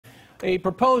A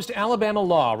proposed Alabama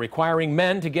law requiring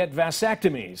men to get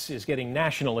vasectomies is getting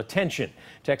national attention.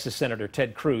 Texas Senator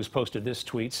Ted Cruz posted this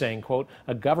tweet saying, quote,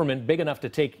 "A government big enough to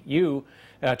take you,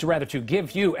 to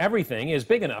give you everything is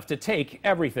big enough to take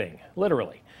everything,"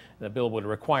 literally. The bill would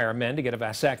require men to get a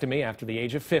vasectomy after the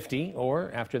age of 50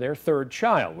 or after their third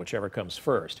child, whichever comes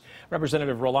first.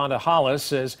 Representative Rolanda Hollis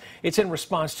says it's in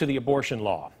response to the abortion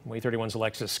law. WAAY 31's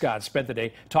Alexis Scott spent the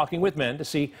day talking with men to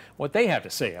see what they have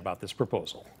to say about this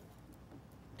proposal.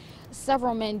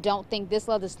 Several men don't think this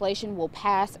legislation will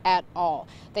pass at all.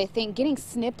 They think getting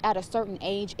snipped at a certain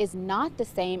age is not the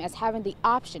same as having the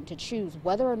option to choose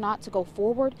whether or not to go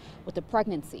forward with the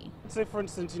pregnancy. Say, for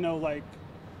instance, like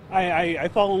I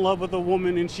fall in love with a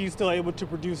woman and she's still able to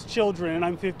produce children, and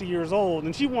I'm 50 years old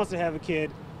and she wants to have a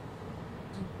kid.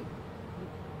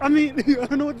 I mean, I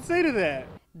don't know what to say to that.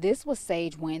 This was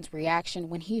Sage Wynn's reaction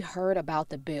when he heard about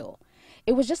the bill.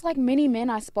 It was just like many men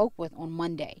I spoke with on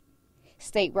Monday.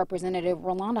 State Representative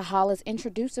Rolanda Hollis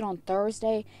introduced it on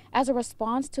Thursday as a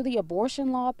response to the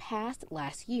abortion law passed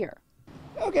last year.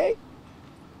 Okay,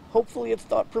 hopefully it's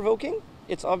thought-provoking.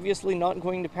 It's obviously not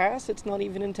going to pass. It's not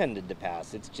even intended to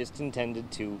pass. It's just intended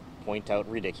to point out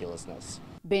ridiculousness.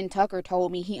 Ben Tucker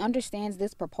told me he understands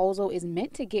this proposal is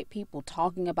meant to get people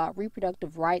talking about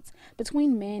reproductive rights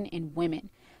between men and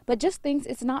women, but just thinks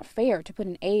it's not fair to put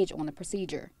an age on the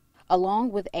procedure.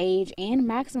 Along with age and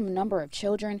maximum number of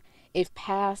children, if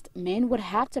passed, men would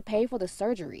have to pay for the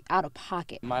surgery out of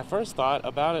pocket. My first thought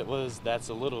about it was that's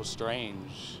a little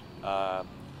strange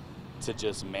to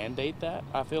just mandate that,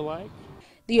 I feel like.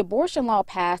 The abortion law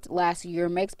passed last year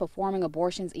makes performing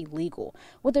abortions illegal,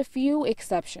 with a few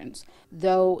exceptions.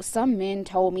 Though some men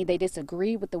told me they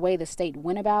disagree with the way the state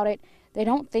went about it, they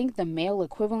don't think the male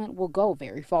equivalent will go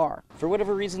very far. For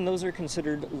whatever reason, those are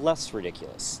considered less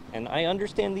ridiculous. And I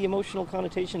understand the emotional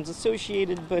connotations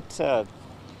associated, but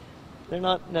they're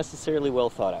not necessarily well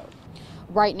thought out.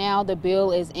 Right now, the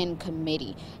bill is in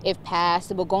committee. If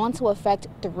passed, it will go into effect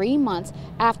 3 months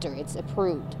after it's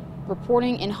approved.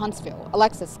 Reporting in Huntsville,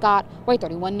 Alexis Scott, WAAY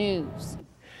 31 News.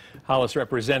 Hollis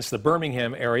represents the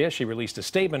Birmingham area. She released a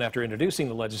statement after introducing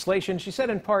the legislation. She said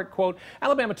in part, quote,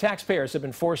 "Alabama taxpayers have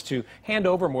been forced to hand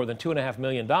over more than $2.5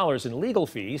 million in legal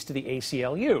fees to the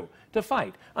ACLU to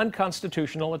fight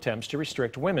unconstitutional attempts to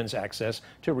restrict women's access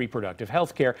to reproductive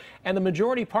health care. And the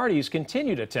majority party's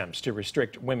continued attempts to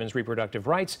restrict women's reproductive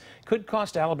rights could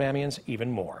cost Alabamians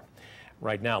even more."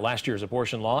 Right now, last year's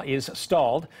abortion law is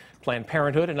stalled. Planned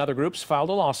Parenthood and other groups filed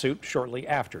a lawsuit shortly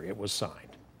after it was signed.